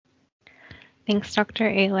Thanks, Dr.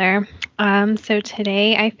 Ayler. So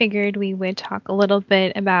today I figured we would talk a little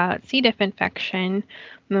bit about C. diff infection,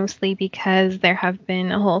 mostly because there have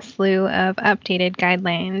been a whole slew of updated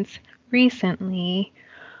guidelines recently.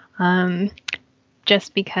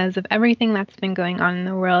 Just because of everything that's been going on in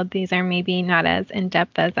the world, these are maybe not as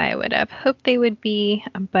in-depth as I would have hoped they would be,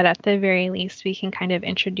 but at the very least, we can kind of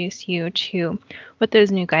introduce you to what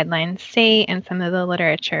those new guidelines say and some of the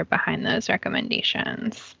literature behind those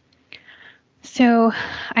recommendations. So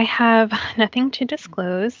I have nothing to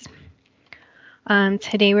disclose.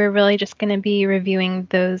 Today we're really just going to be reviewing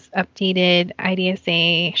those updated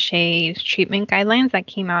IDSA SHEA treatment guidelines that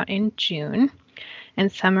came out in June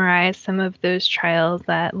and summarize some of those trials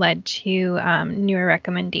that led to newer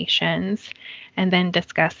recommendations, and then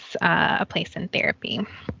discuss a place in therapy.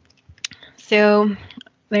 So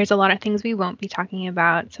there's a lot of things we won't be talking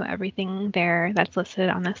about, so everything there that's listed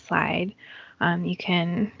on the slide you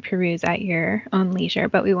can peruse at your own leisure,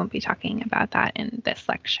 but we won't be talking about that in this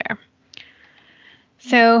lecture.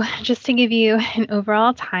 So just to give you an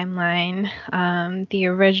overall timeline, the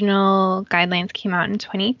original guidelines came out in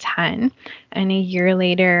 2010, and a year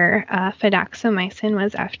later, fidaxomicin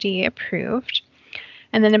was FDA approved.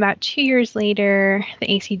 And then about 2 years later, the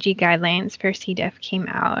ACG guidelines for C. diff came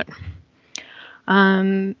out.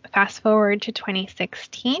 Fast forward to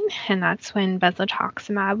 2016, and that's when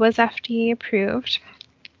bezlotoxumab was FDA approved.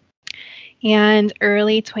 And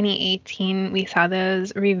early 2018, we saw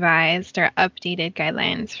those revised or updated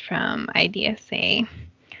guidelines from IDSA.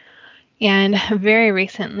 And very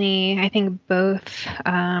recently, I think both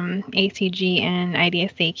ACG and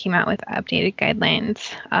IDSA came out with updated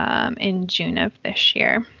guidelines in June of this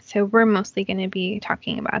year. So we're mostly going to be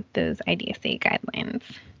talking about those IDSA guidelines.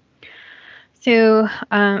 So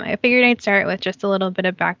I figured I'd start with just a little bit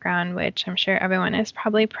of background, which I'm sure everyone is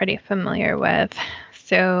probably pretty familiar with.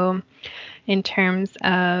 So in terms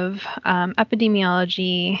of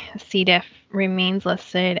epidemiology, C. diff remains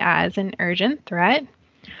listed as an urgent threat.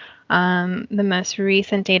 The most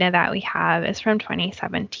recent data that we have is from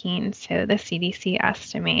 2017. So the CDC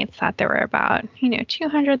estimates that there were about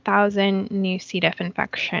 200,000 new C. diff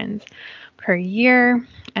infections per year,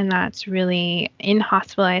 and that's really in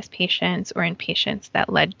hospitalized patients or in patients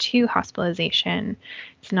that led to hospitalization.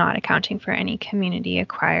 It's not accounting for any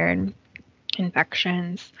community-acquired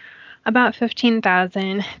infections. About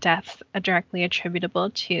 15,000 deaths are directly attributable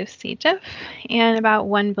to C. diff, and about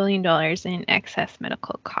 $1 billion in excess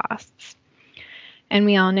medical costs. And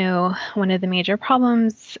we all know one of the major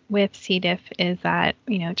problems with C. diff is that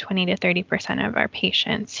 20 to 30% of our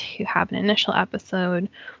patients who have an initial episode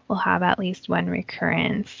will have at least one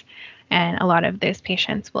recurrence, and a lot of those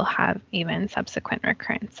patients will have even subsequent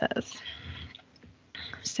recurrences.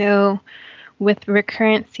 So with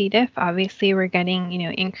recurrent C. diff, obviously we're getting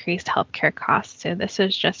increased healthcare costs. So this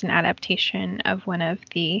is just an adaptation of one of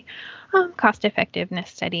the cost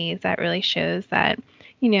effectiveness studies that really shows that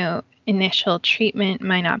initial treatment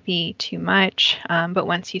might not be too much, but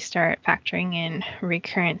once you start factoring in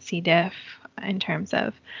recurrent C. diff in terms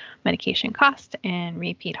of medication cost and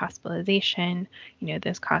repeat hospitalization,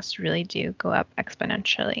 those costs really do go up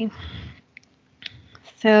exponentially.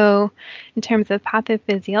 So in terms of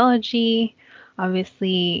pathophysiology,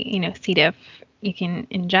 obviously, C. diff, you can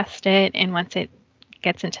ingest it, and once it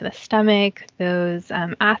gets into the stomach, those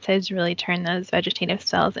acids really turn those vegetative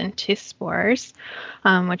cells into spores,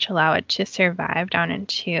 which allow it to survive down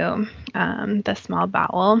into the small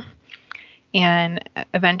bowel. And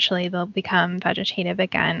eventually they'll become vegetative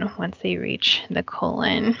again once they reach the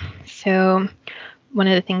colon. So one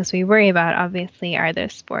of the things we worry about, obviously, are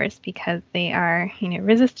those spores because they are,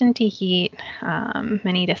 resistant to heat,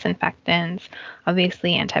 many disinfectants,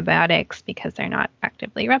 obviously antibiotics because they're not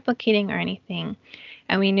actively replicating or anything.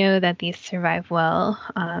 And we know that these survive well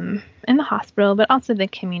in the hospital, but also the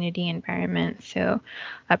community environment, so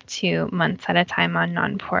up to months at a time on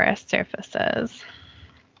non-porous surfaces.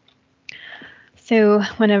 So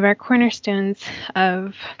one of our cornerstones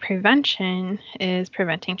of prevention is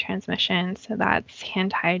preventing transmission. So that's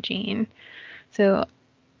hand hygiene. So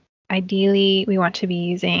ideally, we want to be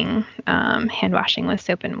using hand washing with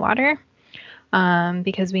soap and water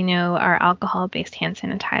because we know our alcohol-based hand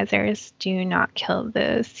sanitizers do not kill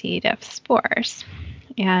those C. diff spores.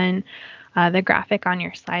 And the graphic on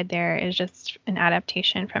your slide there is just an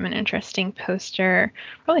adaptation from an interesting poster,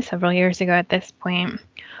 probably several years ago at this point.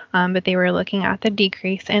 But they were looking at the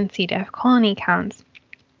decrease in C. diff colony counts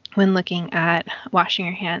when looking at washing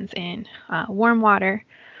your hands in warm water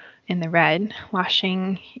in the red,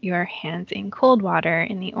 washing your hands in cold water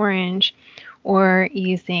in the orange, or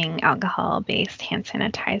using alcohol-based hand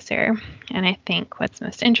sanitizer. And I think what's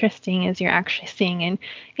most interesting is you're actually seeing an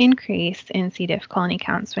increase in C. diff colony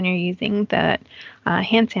counts when you're using the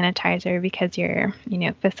hand sanitizer, because you're,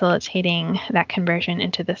 facilitating that conversion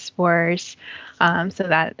into the spores, so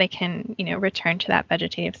that they can, return to that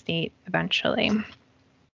vegetative state eventually.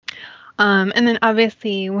 And then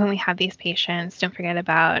obviously when we have these patients, don't forget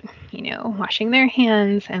about, washing their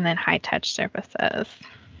hands and then high touch surfaces.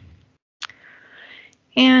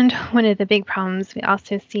 And one of the big problems we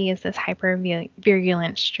also see is this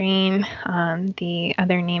hypervirulent strain. The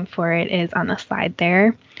other name for it is on the slide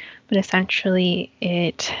there, but essentially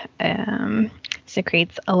it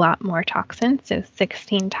secretes a lot more toxin, so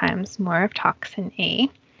 16 times more of toxin A,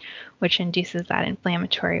 which induces that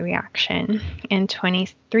inflammatory reaction, and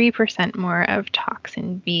 23% more of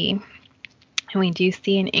toxin B. And we do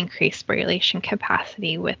see an increased sporulation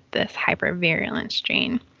capacity with this hypervirulent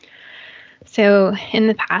strain. So in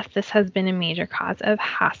the past, this has been a major cause of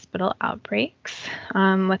hospital outbreaks.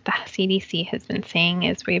 What the CDC has been saying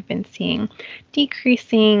is we've been seeing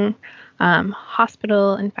decreasing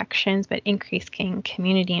hospital infections, but increasing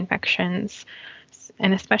community infections.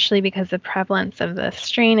 And especially because the prevalence of the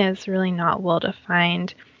strain is really not well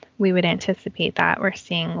defined, we would anticipate that we're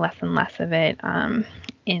seeing less and less of it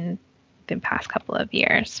in the past couple of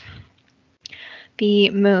years.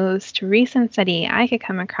 The most recent study I could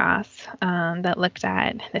come across that looked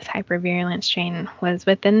at this hypervirulent strain was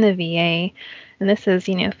within the VA, and this is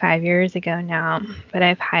 5 years ago now, but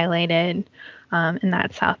I've highlighted in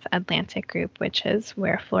that South Atlantic group, which is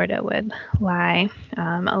where Florida would lie,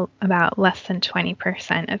 about less than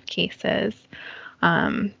 20% of cases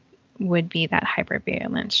would be that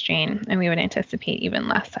hypervirulent strain, and we would anticipate even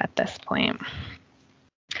less at this point.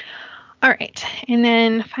 All right, and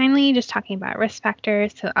then finally, just talking about risk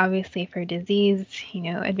factors. So obviously for disease,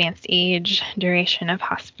 advanced age, duration of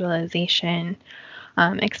hospitalization,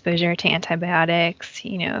 exposure to antibiotics.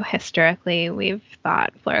 Historically, we've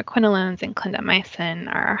thought fluoroquinolones and clindamycin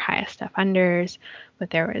are our highest offenders,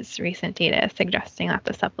 but there was recent data suggesting that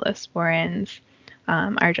the cephalosporins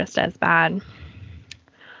are just as bad.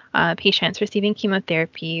 Patients receiving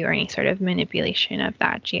chemotherapy or any sort of manipulation of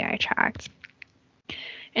that GI tract.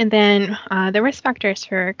 And then the risk factors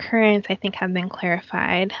for recurrence, I think, have been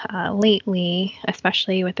clarified lately,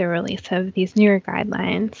 especially with the release of these newer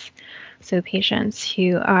guidelines. So patients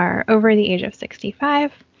who are over the age of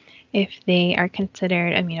 65, if they are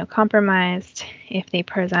considered immunocompromised, if they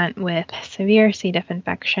present with severe C. diff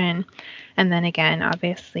infection, and then again,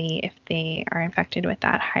 obviously, if they are infected with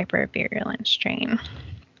that hypervirulent strain.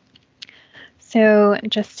 So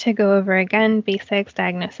just to go over again, basics,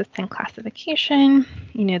 diagnosis, and classification,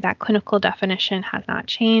 that clinical definition has not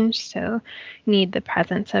changed. So you need the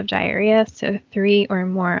presence of diarrhea, so 3 or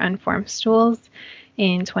more unformed stools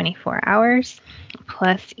in 24 hours,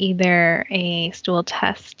 plus either a stool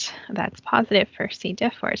test that's positive for C.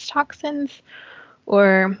 diff or its toxins,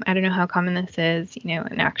 or I don't know how common this is,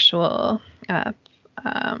 an actual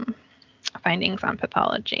findings on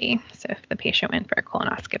pathology. So if the patient went for a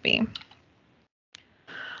colonoscopy.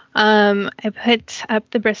 I put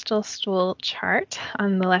up the Bristol stool chart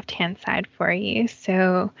on the left-hand side for you.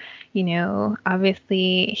 So,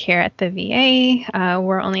 obviously here at the VA,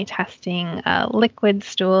 we're only testing liquid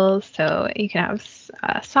stools. So you can have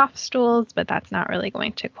soft stools, but that's not really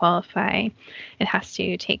going to qualify. It has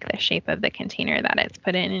to take the shape of the container that it's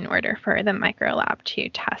put in order for the microlab to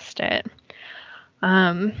test it.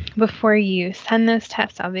 Before you send those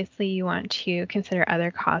tests, obviously you want to consider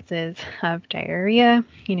other causes of diarrhea.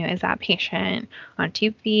 Is that patient on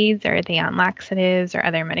tube feeds, or are they on laxatives or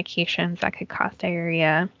other medications that could cause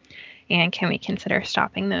diarrhea? And can we consider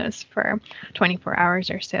stopping those for 24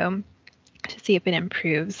 hours or so to see if it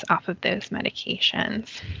improves off of those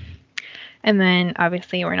medications? And then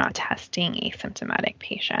obviously we're not testing asymptomatic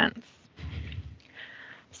patients.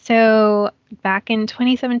 So back in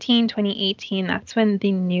 2017, 2018, that's when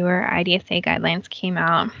the newer IDSA guidelines came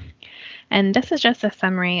out. And this is just a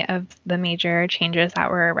summary of the major changes that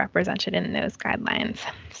were represented in those guidelines.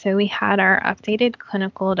 So we had our updated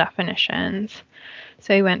clinical definitions.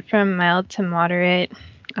 So we went from mild to moderate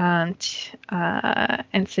and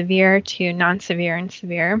severe to non-severe and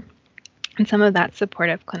severe. And some of that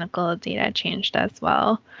supportive clinical data changed as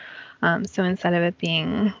well. So instead of it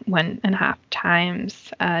being 1.5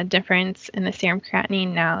 times difference in the serum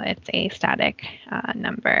creatinine, now it's a static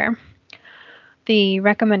number. The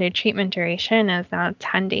recommended treatment duration is now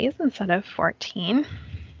 10 days instead of 14.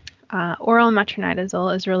 Oral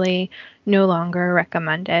metronidazole is really no longer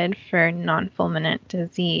recommended for non-fulminant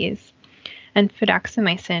disease. and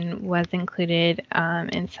fidaxomicin was included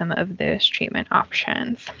in some of those treatment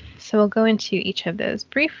options. So we'll go into each of those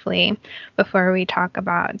briefly before we talk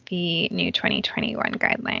about the new 2021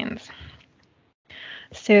 guidelines.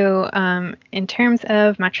 So in terms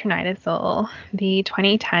of metronidazole, the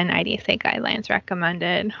 2010 IDSA guidelines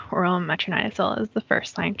recommended oral metronidazole as the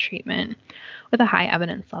first-line treatment with a high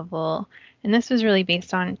evidence level. And this was really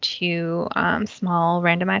based on two small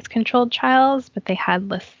randomized controlled trials, but they had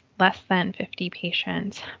less than 50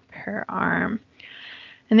 patients per arm.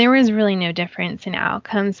 And there was really no difference in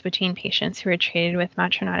outcomes between patients who were treated with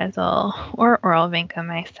metronidazole or oral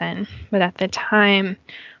vancomycin. But at the time,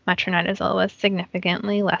 metronidazole was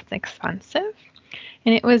significantly less expensive,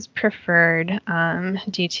 and it was preferred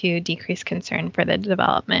due to decreased concern for the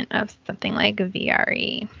development of something like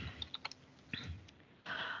VRE.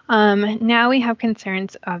 Now we have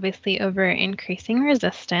concerns, obviously, over increasing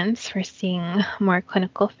resistance. We're seeing more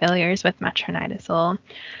clinical failures with metronidazole,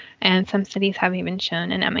 and some studies have even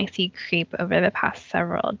shown an MIC creep over the past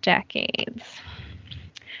several decades.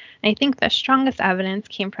 I think the strongest evidence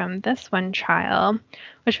came from this one trial,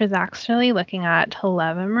 which was actually looking at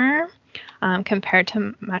Levemir compared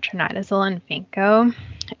to metronidazole and Vanco.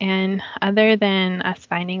 And other than us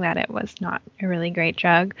finding that it was not a really great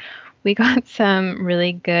drug, we got some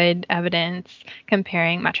really good evidence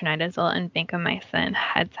comparing metronidazole and vancomycin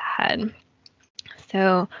head-to-head.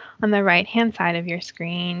 So on the right-hand side of your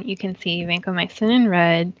screen, you can see vancomycin in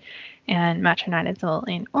red and metronidazole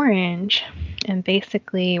in orange. And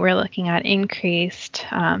basically, we're looking at increased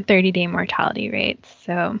 30-day mortality rates.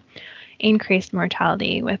 So increased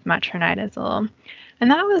mortality with metronidazole. And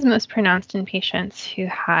that was most pronounced in patients who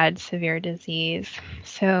had severe disease.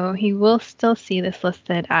 So you will still see this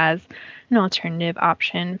listed as an alternative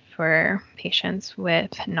option for patients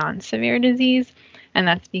with non-severe disease. And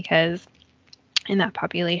that's because in that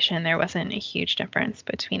population, there wasn't a huge difference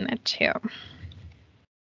between the two.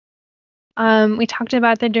 We talked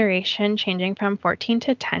about the duration changing from 14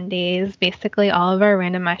 to 10 days. Basically, all of our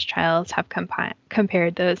randomized trials have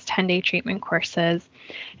compared those 10-day treatment courses.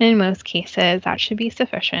 And in most cases, that should be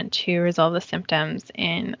sufficient to resolve the symptoms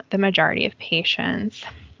in the majority of patients.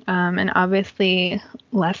 And obviously,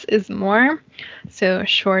 less is more. So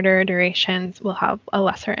shorter durations will have a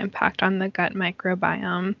lesser impact on the gut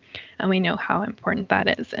microbiome. And we know how important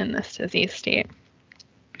that is in this disease state.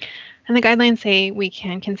 And the guidelines say we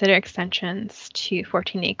can consider extensions to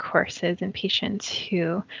 14-day courses in patients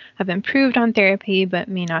who have improved on therapy but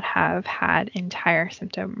may not have had entire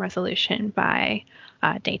symptom resolution by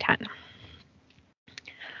day 10.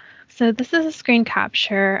 So this is a screen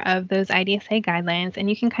capture of those IDSA guidelines, and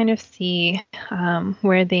you can kind of see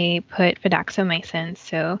where they put fidaxomicin.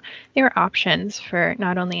 So there were options for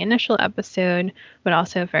not only initial episode, but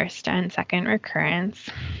also first and second recurrence.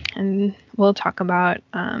 And we'll talk about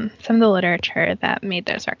some of the literature that made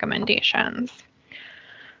those recommendations.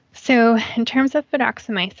 So in terms of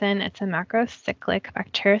fidaxomicin, it's a macrocyclic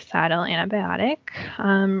bactericidal antibiotic,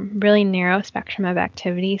 really narrow spectrum of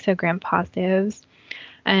activity, so gram-positives,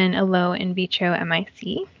 and a low in vitro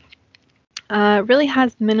MIC. Really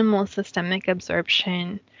has minimal systemic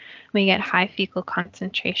absorption. We get high fecal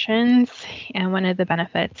concentrations, and one of the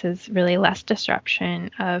benefits is really less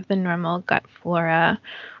disruption of the normal gut flora,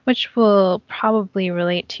 which will probably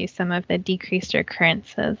relate to some of the decreased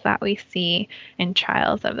recurrences that we see in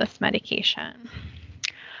trials of this medication.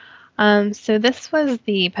 So this was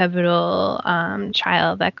the pivotal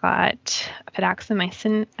trial that got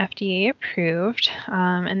fidaxomicin FDA approved,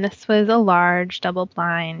 and this was a large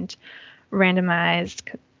double-blind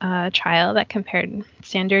randomized trial that compared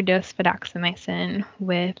standard dose fidaxomicin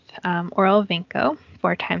with oral Vanco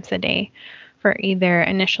 4 times a day for either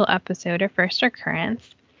initial episode or first recurrence.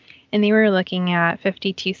 And they were looking at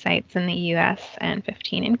 52 sites in the US and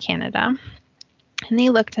 15 in Canada. And they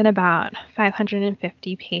looked at about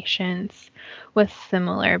 550 patients with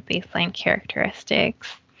similar baseline characteristics.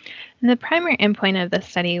 And the primary endpoint of the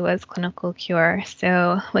study was clinical cure,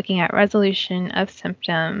 so looking at resolution of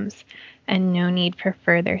symptoms and no need for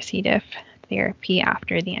further C. diff therapy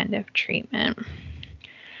after the end of treatment.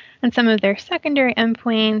 And some of their secondary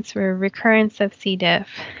endpoints were recurrence of C. diff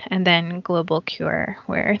and then global cure,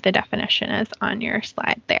 where the definition is on your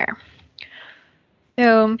slide there.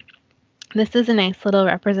 So this is a nice little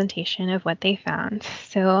representation of what they found.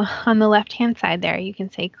 So on the left-hand side there, you can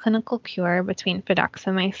say clinical cure between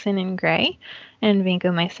fidaxomicin in gray and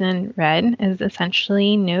vancomycin in red is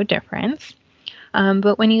essentially no difference.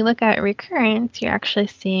 But when you look at recurrence, you're actually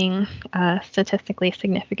seeing a statistically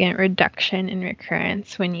significant reduction in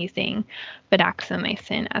recurrence when using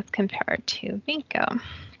fidaxomicin as compared to Vanco.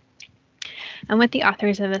 And what the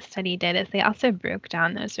authors of the study did is they also broke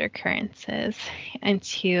down those recurrences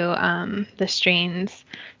into the strains,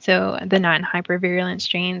 so the non-hypervirulent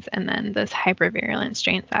strains and then those hypervirulent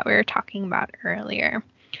strains that we were talking about earlier.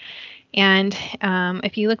 And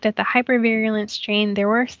if you looked at the hypervirulent strain, there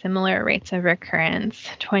were similar rates of recurrence,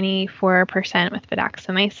 24% with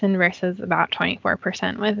fidaxomicin versus about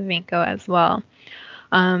 24% with Vinco as well.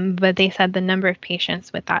 But they said the number of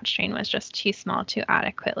patients with that strain was just too small to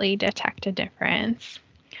adequately detect a difference.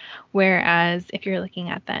 Whereas if you're looking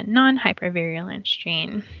at the non-hypervirulent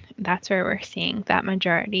strain, that's where we're seeing that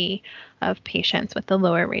majority of patients with the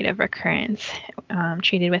lower rate of recurrence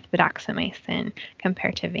treated with fidaxomicin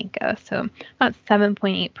compared to Vinco. So about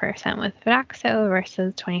 7.8% with Fidaxo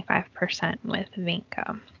versus 25% with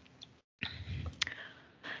Vinco.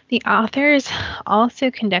 The authors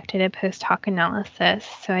also conducted a post hoc analysis,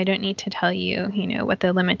 so I don't need to tell you, what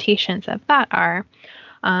the limitations of that are,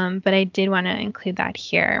 but I did want to include that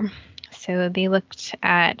here. So they looked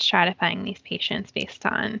at stratifying these patients based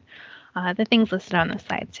on the things listed on the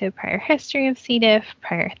slide. So prior history of C. diff,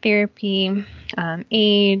 prior therapy,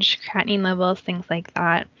 age, creatinine levels, things like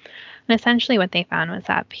that. And essentially what they found was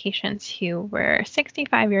that patients who were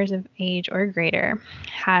 65 years of age or greater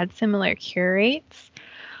had similar cure rates,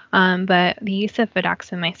 but the use of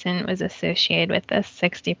fidaxomicin was associated with a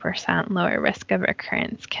 60% lower risk of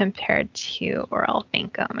recurrence compared to oral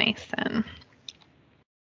vancomycin.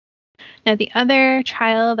 Now, the other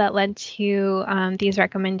trial that led to these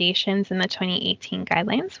recommendations in the 2018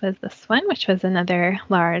 guidelines was this one, which was another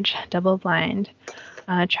large double-blind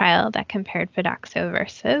trial that compared Fidaxo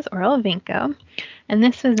versus oral Vinco. And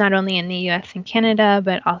this was not only in the US and Canada,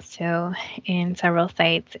 but also in several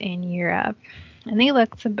sites in Europe. And they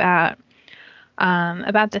looked about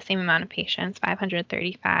the same amount of patients,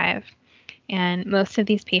 535. And most of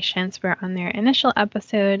these patients were on their initial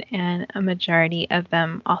episode, and a majority of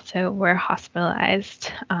them also were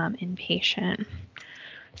hospitalized inpatient.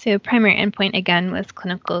 So primary endpoint, again, was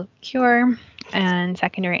clinical cure, and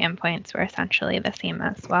secondary endpoints were essentially the same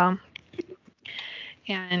as well.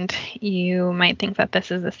 And you might think that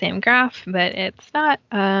this is the same graph, but it's not.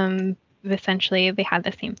 Essentially, they had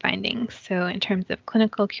the same findings. So in terms of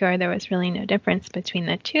clinical cure, there was really no difference between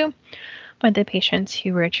the two, but the patients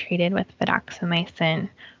who were treated with fidaxomicin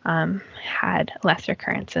had less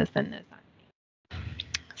recurrences than those.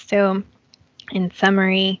 So in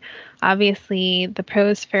summary, obviously the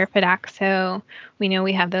pros for Fidaxo, we know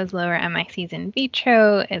we have those lower MICs in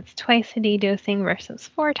vitro. It's twice a day dosing versus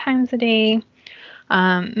 4 times a day.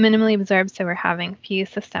 Minimally absorbed, so we're having few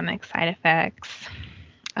systemic side effects.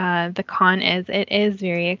 The con is it is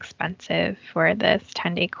very expensive for this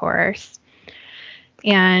 10-day course.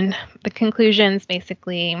 And the conclusions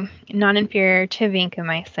basically non-inferior to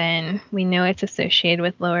vancomycin. We know it's associated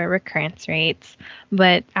with lower recurrence rates,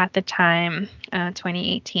 but at the time,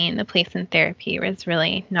 2018, the place in therapy was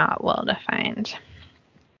really not well defined.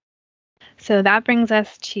 So that brings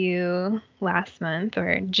us to last month,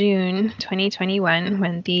 or June 2021,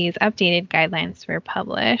 when these updated guidelines were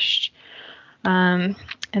published.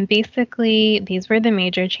 And basically, these were the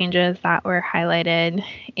major changes that were highlighted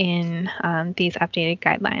in these updated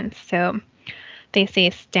guidelines. So they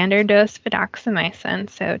say standard dose fidaxomicin,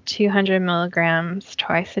 so 200 milligrams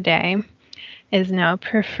twice a day, is now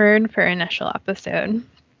preferred for initial episode.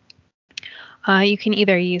 You can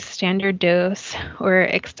either use standard dose or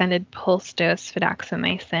extended pulse dose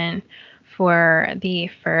fidaxomicin for the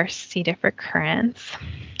first C. diff recurrence.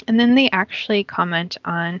 And then they actually comment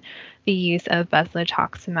on the use of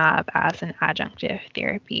bezlotoxumab as an adjunctive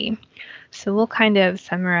therapy. So we'll kind of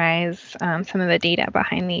summarize some of the data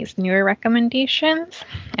behind these newer recommendations,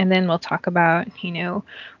 and then we'll talk about,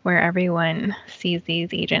 where everyone sees these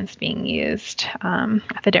agents being used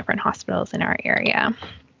at the different hospitals in our area.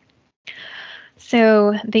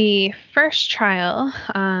 So the first trial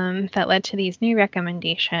that led to these new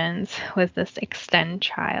recommendations was this EXTEND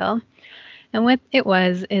trial. And what it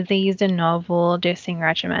was is they used a novel dosing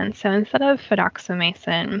regimen. So instead of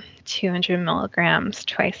fidaxomicin 200 milligrams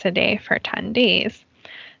twice a day for 10 days,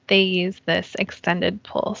 they used this extended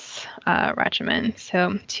pulse regimen.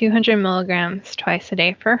 So 200 milligrams twice a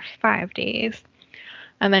day for 5 days,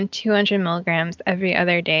 and then 200 milligrams every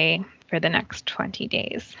other day for the next 20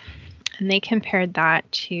 days. And they compared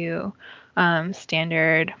that to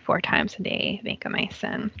standard 4 times a day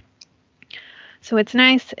vancomycin. So what's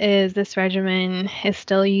nice is this regimen is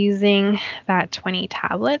still using that 20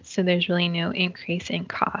 tablets, so there's really no increase in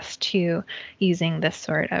cost to using this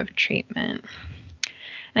sort of treatment.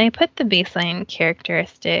 And I put the baseline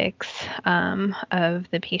characteristics of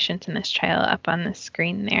the patients in this trial up on the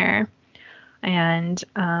screen there. And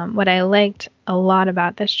what I liked a lot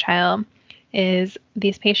about this trial is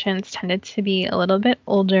these patients tended to be a little bit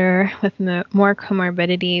older with more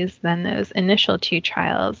comorbidities than those initial two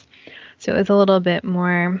trials. So it was a little bit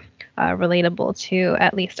more relatable to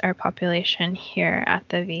at least our population here at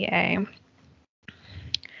the VA.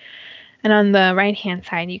 And on the right-hand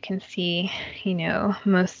side, you can see,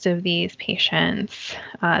 most of these patients,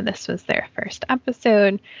 this was their first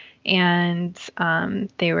episode, and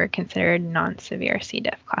they were considered non-severe C.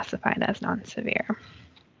 diff, classified as non-severe.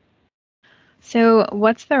 So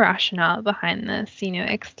what's the rationale behind this,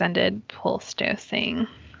 extended pulse dosing?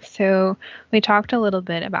 So we talked a little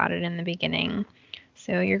bit about it in the beginning.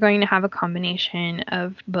 So you're going to have a combination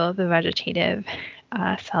of both the vegetative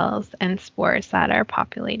cells and spores that are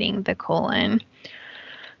populating the colon.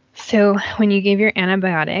 So when you give your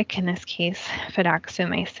antibiotic, in this case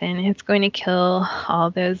fidaxomicin, it's going to kill all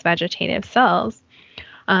those vegetative cells.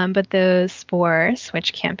 But those spores,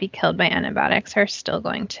 which can't be killed by antibiotics, are still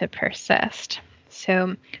going to persist.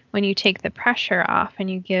 So when you take the pressure off and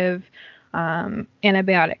you give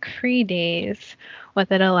antibiotic-free days, what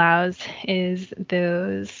that allows is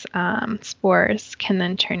those spores can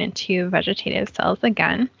then turn into vegetative cells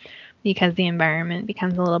again because the environment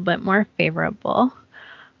becomes a little bit more favorable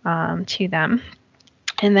to them.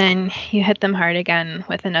 And then you hit them hard again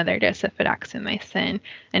with another dose of fidaxomicin,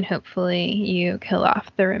 and hopefully you kill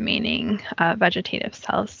off the remaining vegetative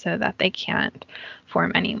cells so that they can't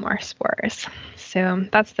form any more spores. So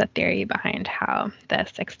that's the theory behind how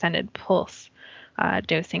this extended pulse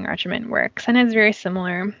dosing regimen works. And it's very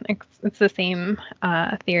similar. It's the same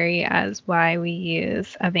theory as why we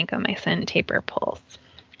use a vancomycin taper pulse.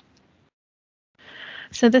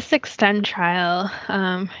 So this Extend trial,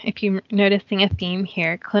 if you're noticing a theme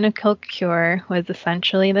here, clinical cure was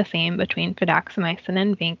essentially the same between fidaxomicin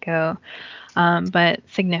and vanco, but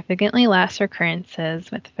significantly less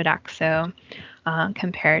recurrences with fidaxo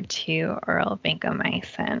compared to oral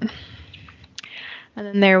vancomycin. And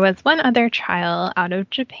then there was one other trial out of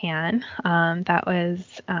Japan that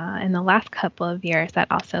was in the last couple of years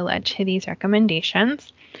that also led to these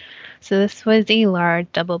recommendations. So this was a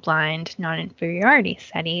large double-blind non-inferiority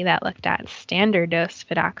study that looked at standard dose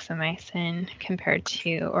fidaxomicin compared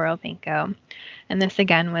to oral vanco. And this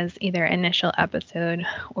again was either initial episode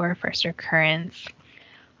or first recurrence.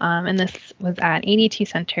 And this was at 82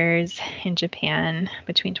 centers in Japan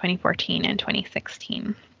between 2014 and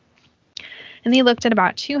 2016. And they looked at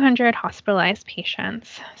about 200 hospitalized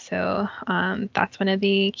patients. So that's one of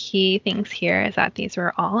the key things here is that these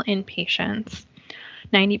were all inpatients.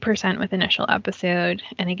 90% with initial episode,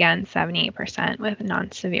 and again, 78% with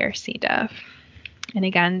non-severe C. diff. And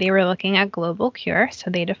again, they were looking at global cure, so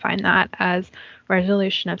they defined that as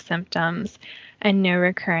resolution of symptoms and no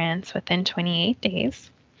recurrence within 28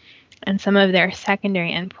 days. And some of their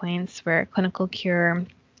secondary endpoints were clinical cure,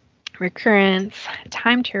 recurrence,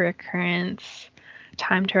 time to recurrence,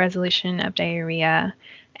 time to resolution of diarrhea,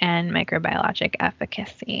 and microbiologic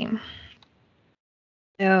efficacy.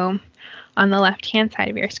 So on the left-hand side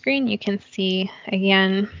of your screen, you can see,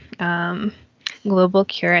 again, global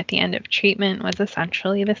cure at the end of treatment was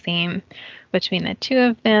essentially the same between the two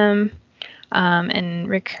of them. And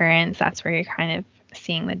recurrence, that's where you're kind of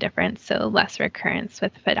seeing the difference. So less recurrence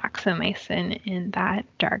with fidaxomicin in that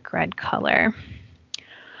dark red color.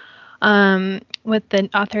 What the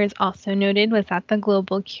authors also noted was that the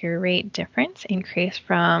global cure rate difference increased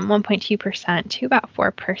from 1.2% to about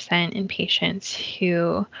 4% in patients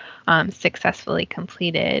who successfully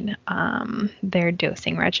completed their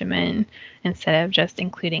dosing regimen instead of just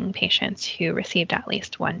including patients who received at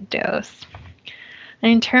least one dose.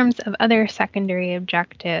 And in terms of other secondary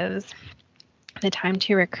objectives, the time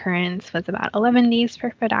to recurrence was about 11 days for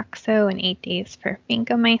fidaxo and 8 days for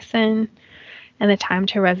vancomycin. And the time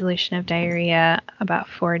to resolution of diarrhea, about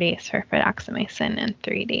 4 days for fidaxomicin and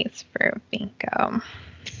 3 days for vanco.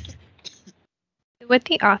 What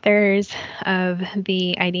the authors of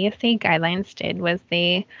the IDSA guidelines did was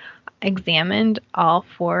they examined all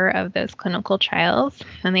 4 of those clinical trials,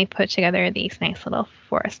 and they put together these nice little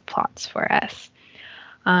forest plots for us.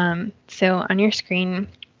 So on your screen,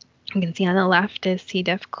 you can see on the left is C.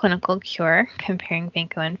 diff clinical cure comparing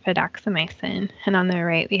vanco and fidaxomicin, and on the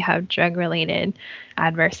right we have drug-related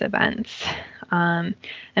adverse events. And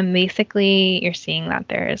basically you're seeing that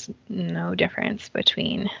there is no difference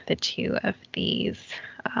between the two of these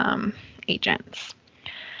agents.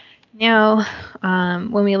 Now,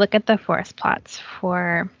 when we look at the forest plots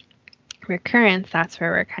for recurrence, that's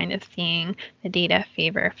where we're kind of seeing the data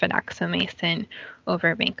favor fidaxomicin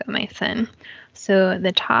over vancomycin. So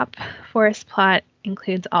the top forest plot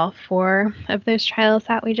includes all 4 of those trials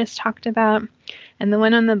that we just talked about. And the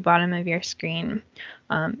one on the bottom of your screen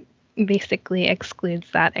basically excludes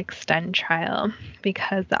that Extend trial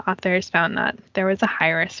because the authors found that there was a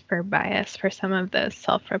high risk for bias for some of those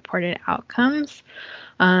self-reported outcomes.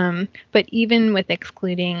 But even with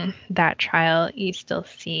excluding that trial, you still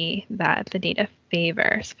see that the data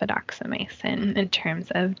favors fidaxomicin in terms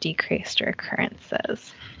of decreased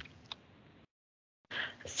recurrences.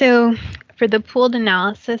 So for the pooled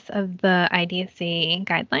analysis of the IDSA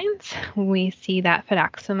guidelines, we see that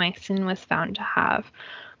fidaxomicin was found to have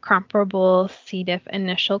comparable C. diff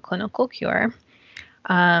initial clinical cure.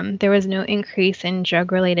 There was no increase in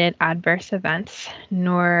drug-related adverse events,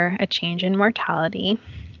 nor a change in mortality.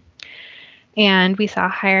 And we saw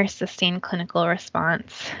higher sustained clinical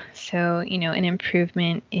response. So, an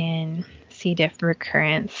improvement in C. diff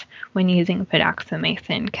recurrence when using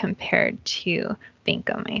fidaxomicin compared to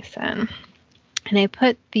vancomycin. And I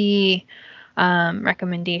put the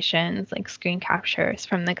recommendations, like screen captures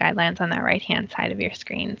from the guidelines on the right-hand side of your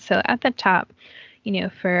screen. So at the top,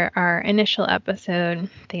 for our initial episode,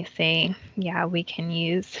 they say, yeah, we can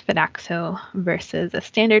use Fidaxo versus a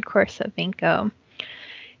standard course of Vanco.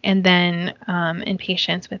 And then in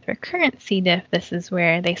patients with recurrent C. diff, this is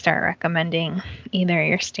where they start recommending either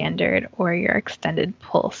your standard or your extended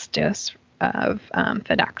pulse dose of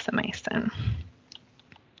fidaxomicin.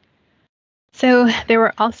 So there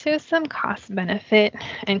were also some cost-benefit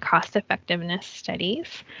and cost-effectiveness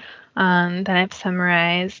studies that I've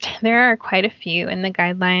summarized. There are quite a few in the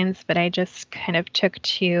guidelines, but I just kind of took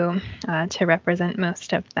 2 to represent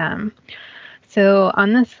most of them. So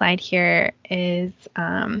on this slide here is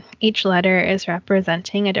each letter is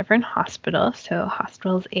representing a different hospital, so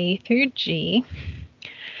hospitals A through G.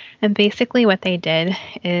 And basically what they did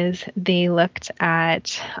is they looked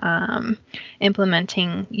at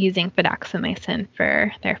implementing using fidaxomicin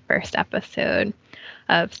for their first episode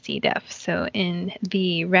of C. diff. So in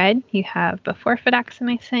the red, you have before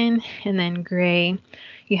fidaxomicin, and then gray,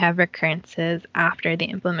 you have recurrences after the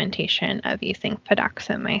implementation of using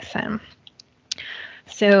fidaxomicin.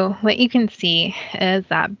 So what you can see is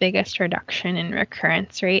that biggest reduction in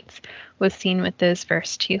recurrence rates was seen with those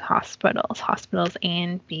first 2 hospitals, hospitals A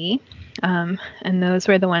and B. And those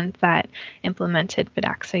were the ones that implemented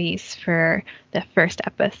Fidaxo use for the first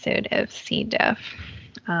episode of C. diff.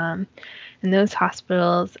 And those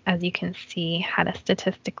hospitals, as you can see, had a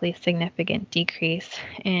statistically significant decrease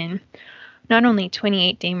in not only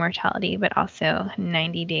 28-day mortality, but also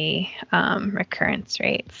 90-day recurrence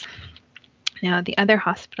rates. Now, the other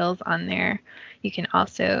hospitals on there, you can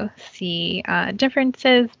also see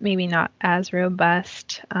differences, maybe not as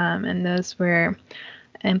robust, and those were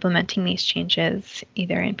implementing these changes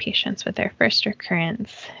either in patients with their first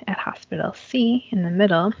recurrence at hospital C in the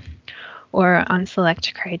middle, or on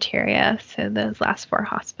select criteria, so those last 4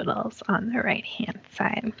 hospitals on the right-hand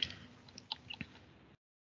side.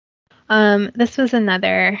 This was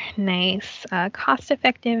another nice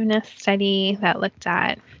cost-effectiveness study that looked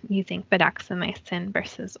at using fidaxomicin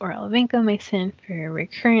versus oral vancomycin for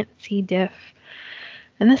recurrent C. diff.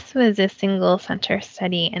 And this was a single center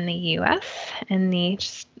study in the US, and they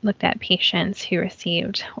just looked at patients who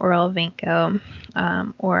received oral vanco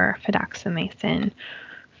or fidaxomicin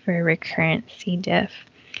for recurrent C. diff.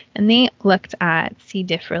 And they looked at C.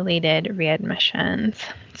 diff-related readmissions.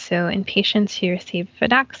 So in patients who received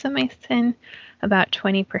fidaxomicin, about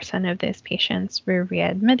 20% of those patients were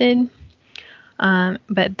readmitted.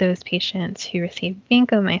 But those patients who received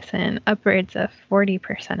vancomycin, upwards of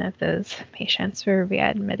 40% of those patients were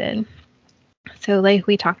readmitted. So like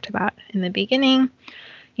we talked about in the beginning,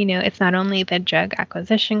 it's not only the drug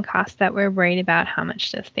acquisition cost that we're worried about, how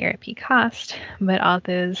much does therapy cost, but all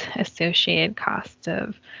those associated costs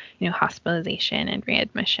of, hospitalization and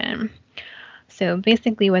readmission. So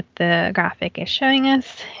basically what the graphic is showing us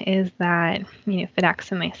is that,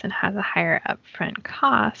 fidaxomicin has a higher upfront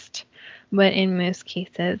cost, but in most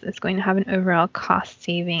cases it's going to have an overall cost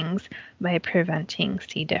savings by preventing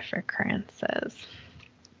C. diff recurrences.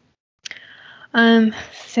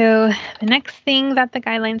 So the next thing that the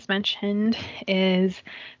guidelines mentioned is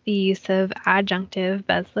the use of adjunctive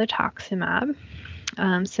bezlotoxumab.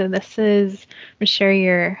 So this is, I'm sure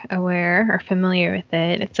you're aware or familiar with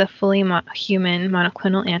it. It's a fully human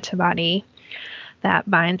monoclonal antibody that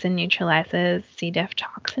binds and neutralizes C. diff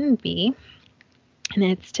toxin B. And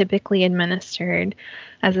it's typically administered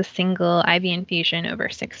as a single IV infusion over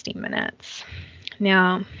 60 minutes.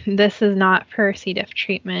 Now, this is not for C. diff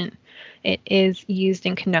treatment. It is used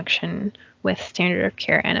in conjunction with standard of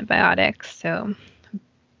care antibiotics, so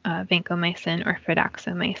vancomycin or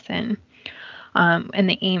fidaxomicin. and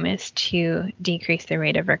the aim is to decrease the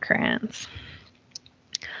rate of recurrence.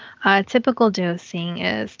 Typical dosing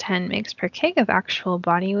is 10 mg per kg of actual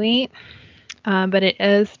body weight, but it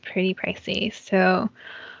is pretty pricey. So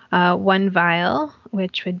one vial,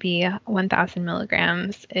 which would be 1,000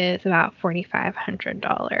 milligrams, is about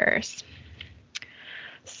 $4,500.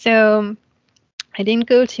 So I didn't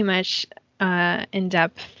go too much in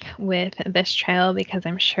depth with this trial because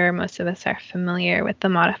I'm sure most of us are familiar with the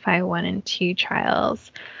Modify 1 and 2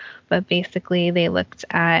 trials. But basically, they looked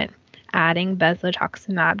at adding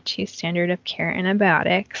bezlotoxumab to standard of care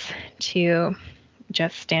antibiotics to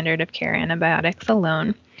just standard of care antibiotics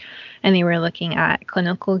alone. And they were looking at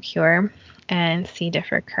clinical cure and C.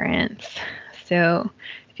 diff recurrence. So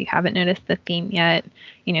if you haven't noticed the theme yet,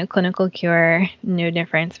 clinical cure, no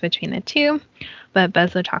difference between the two. But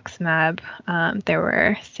bezlotoxumab, there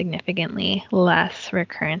were significantly less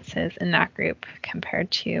recurrences in that group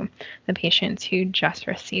compared to the patients who just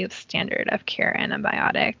received standard of care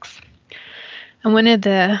antibiotics. And one of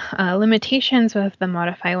the limitations with the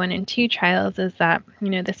Modify 1 and 2 trials is that,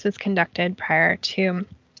 this was conducted prior to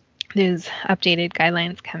those updated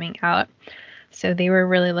guidelines coming out. So they were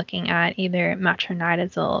really looking at either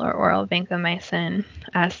metronidazole or oral vancomycin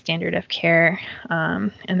as standard of care,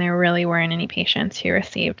 and there really weren't any patients who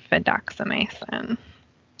received fidaxomicin.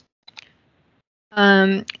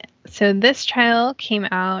 So this trial came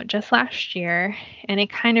out just last year, and it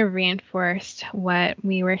kind of reinforced what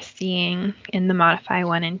we were seeing in the Modify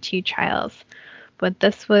 1 and 2 trials. But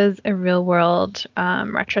this was a real-world,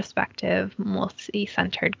 retrospective,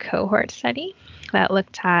 multi-centered cohort study that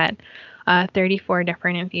looked at 34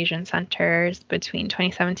 different infusion centers between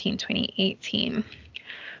 2017 and 2018.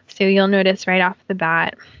 So you'll notice right off the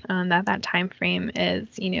bat that time frame is,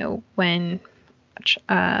 when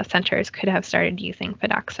centers could have started using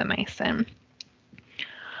fidaxomicin.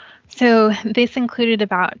 So this included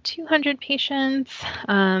about 200 patients.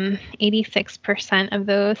 86% of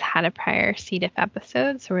those had a prior C. diff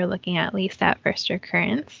episode, so we're looking at least that first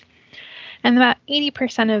recurrence. And about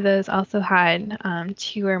 80% of those also had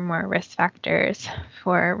 2 or more risk factors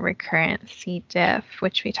for recurrent C. diff,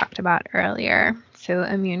 which we talked about earlier. So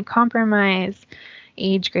immune compromise,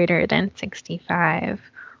 age greater than 65,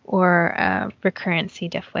 or recurrent C.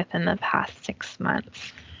 diff within the past 6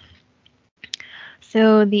 months.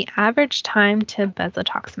 So the average time to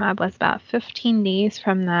bezlotoxumab was about 15 days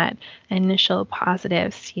from that initial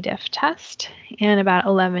positive C. diff test and about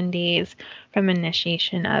 11 days from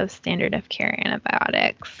initiation of standard of care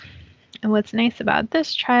antibiotics. And what's nice about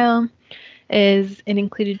this trial is it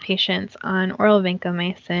included patients on oral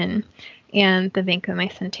vancomycin and the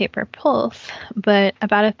vancomycin taper pulse, but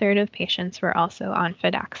about a third of patients were also on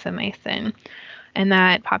fidaxomicin. And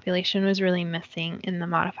that population was really missing in the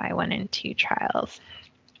Modify 1 and 2 trials.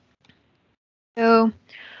 So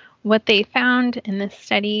what they found in this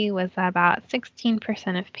study was that about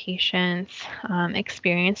 16% of patients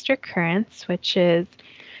experienced recurrence, which is,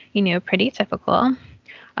 pretty typical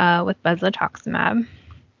with bezlotoxumab.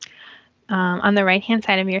 On the right-hand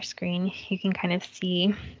side of your screen, you can kind of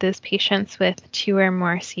see those patients with 2 or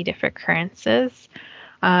more C. diff recurrences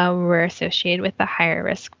were associated with a higher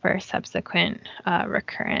risk for subsequent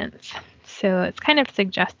recurrence. So it's kind of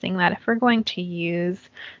suggesting that if we're going to use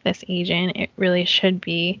this agent, it really should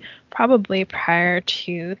be probably prior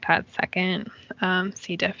to that second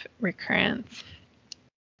C. diff recurrence.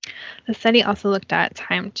 The study also looked at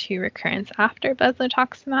time to recurrence after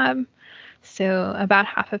bezlotoxumab. So about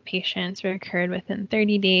half of patients recurred within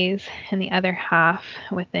 30 days and the other half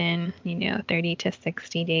within, 30 to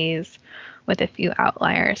 60 days, with a few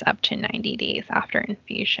outliers up to 90 days after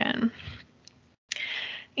infusion.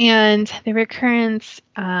 And the recurrence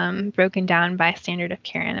broken down by standard of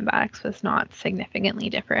care antibiotics was not significantly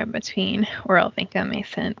different between oral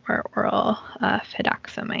vancomycin or oral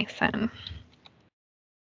fidaxomicin.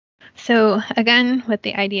 So again, what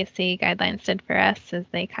the IDSA guidelines did for us is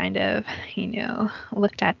they kind of,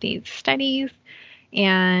 looked at these studies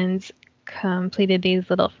and completed these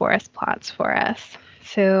little forest plots for us.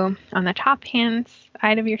 So on the top hand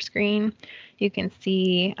side of your screen, you can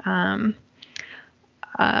see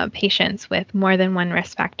patients with more than one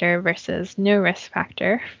risk factor versus no risk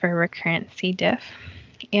factor for recurrent C. diff.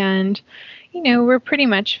 And, we're pretty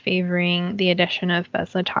much favoring the addition of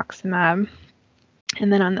bezlotoxumab.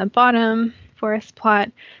 And then on the bottom forest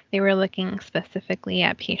plot, they were looking specifically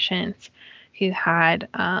at patients who had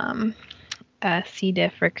a C.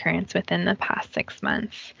 diff recurrence within the past 6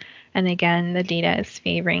 months. And again, the data is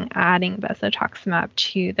favoring adding bezlotoxumab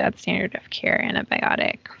to that standard of care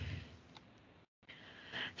antibiotic.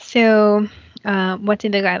 So What do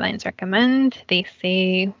the guidelines recommend? They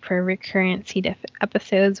say for recurrent C. diff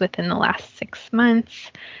episodes within the last 6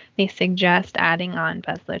 months, they suggest adding on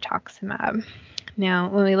bezlotoxumab. Now,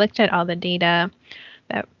 when we looked at all the data,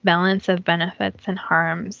 that balance of benefits and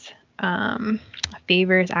harms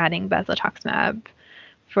favors adding bezlotoxumab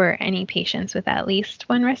for any patients with at least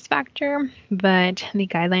one risk factor, but the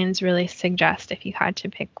guidelines really suggest if you had to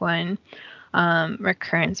pick one,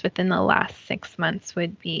 recurrence within the last 6 months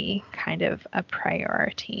would be kind of a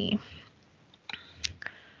priority.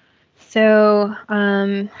 So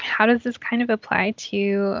how does this kind of apply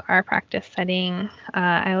to our practice setting?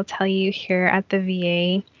 I will tell you here at the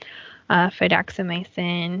VA,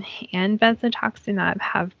 fidaxomicin and bezlotoxumab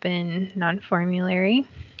have been non-formulary.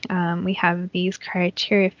 We have these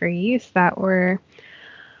criteria for use that were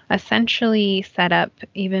essentially set up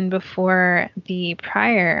even before the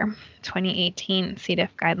prior 2018 C.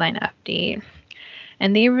 diff guideline update.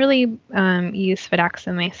 And they really use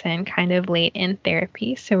fidaxomicin kind of late in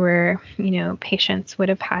therapy. So where, patients would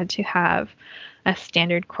have had to have a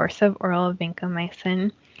standard course of oral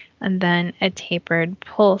vancomycin and then a tapered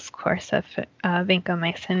pulse course of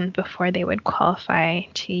vancomycin before they would qualify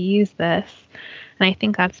to use this. And I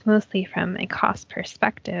think that's mostly from a cost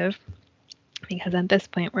perspective, because at this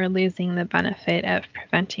point we're losing the benefit of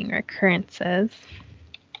preventing recurrences.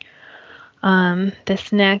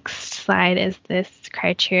 This next slide is this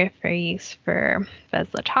criteria for use for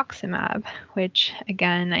bezlotoxumab, which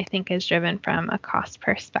again I think is driven from a cost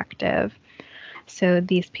perspective. So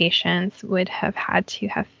these patients would have had to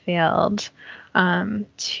have failed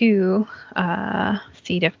 2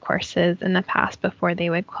 C. diff courses in the past before they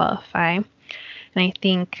would qualify. And I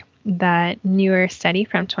think that newer study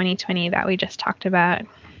from 2020 that we just talked about,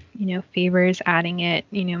 favors adding it,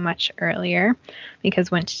 much earlier,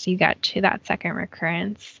 because once you get to that second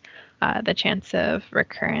recurrence, the chance of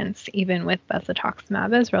recurrence, even with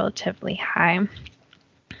bezlotoxumab, is relatively high.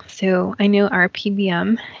 So I know our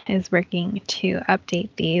PBM is working to update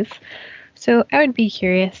these. So I would be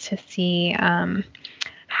curious to see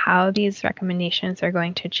how these recommendations are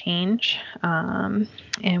going to change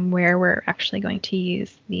and where we're actually going to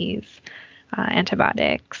use these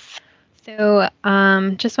antibiotics. So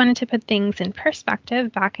just wanted to put things in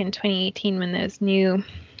perspective. Back in 2018, when those new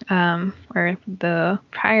or the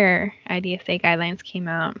prior IDSA guidelines came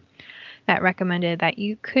out that recommended that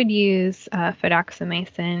you could use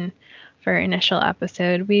fidaxomicin for initial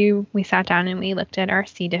episode, we sat down and we looked at our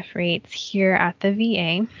C. diff rates here at the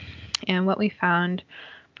VA, and what we found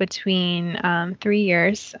between 3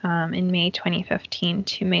 years in May 2015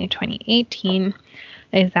 to May 2018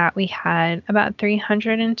 is that we had about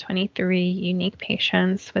 323 unique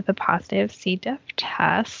patients with a positive C. diff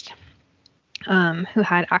test who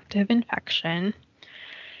had active infection.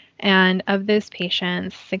 And of those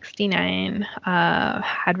patients, 69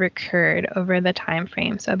 had recurred over the time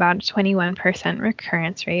frame, so about a 21%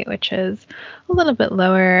 recurrence rate, which is a little bit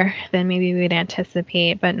lower than maybe we'd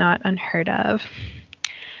anticipate, but not unheard of.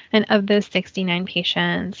 And of those 69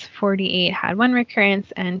 patients, 48 had 1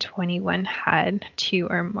 recurrence and 21 had 2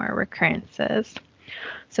 or more recurrences.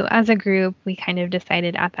 So as a group, we kind of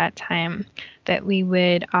decided at that time that we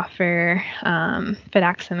would offer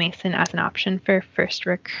fidaxomicin as an option for first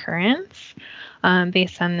recurrence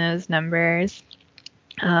based on those numbers,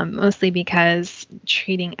 mostly because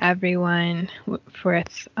treating everyone with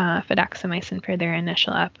fidaxomicin for their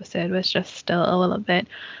initial episode was just still a little bit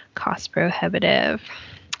cost prohibitive.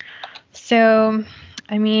 So,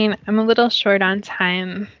 I'm a little short on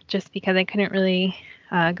time just because I couldn't really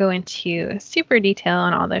go into super detail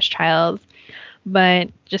on all those trials, but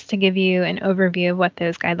just to give you an overview of what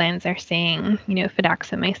those guidelines are saying,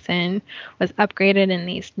 fidaxomicin was upgraded in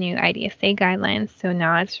these new IDSA guidelines, so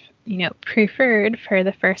now it's preferred for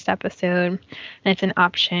the first episode, and it's an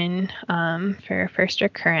option for first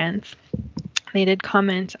recurrence. They did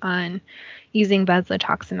comment on using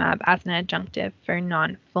bezlotoxumab as an adjunctive for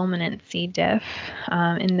non-fulminant C. diff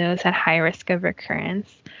in those at high risk of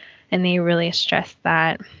recurrence. And they really stressed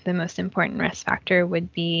that the most important risk factor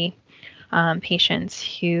would be patients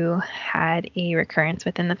who had a recurrence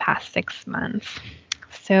within the past 6 months.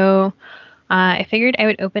 So I figured I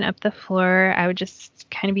would open up the floor. I would just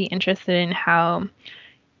kind of be interested in how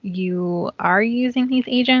you are using these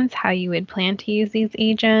agents, how you would plan to use these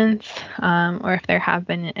agents, or if there have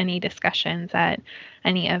been any discussions at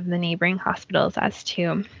any of the neighboring hospitals as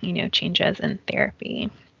to, changes in therapy.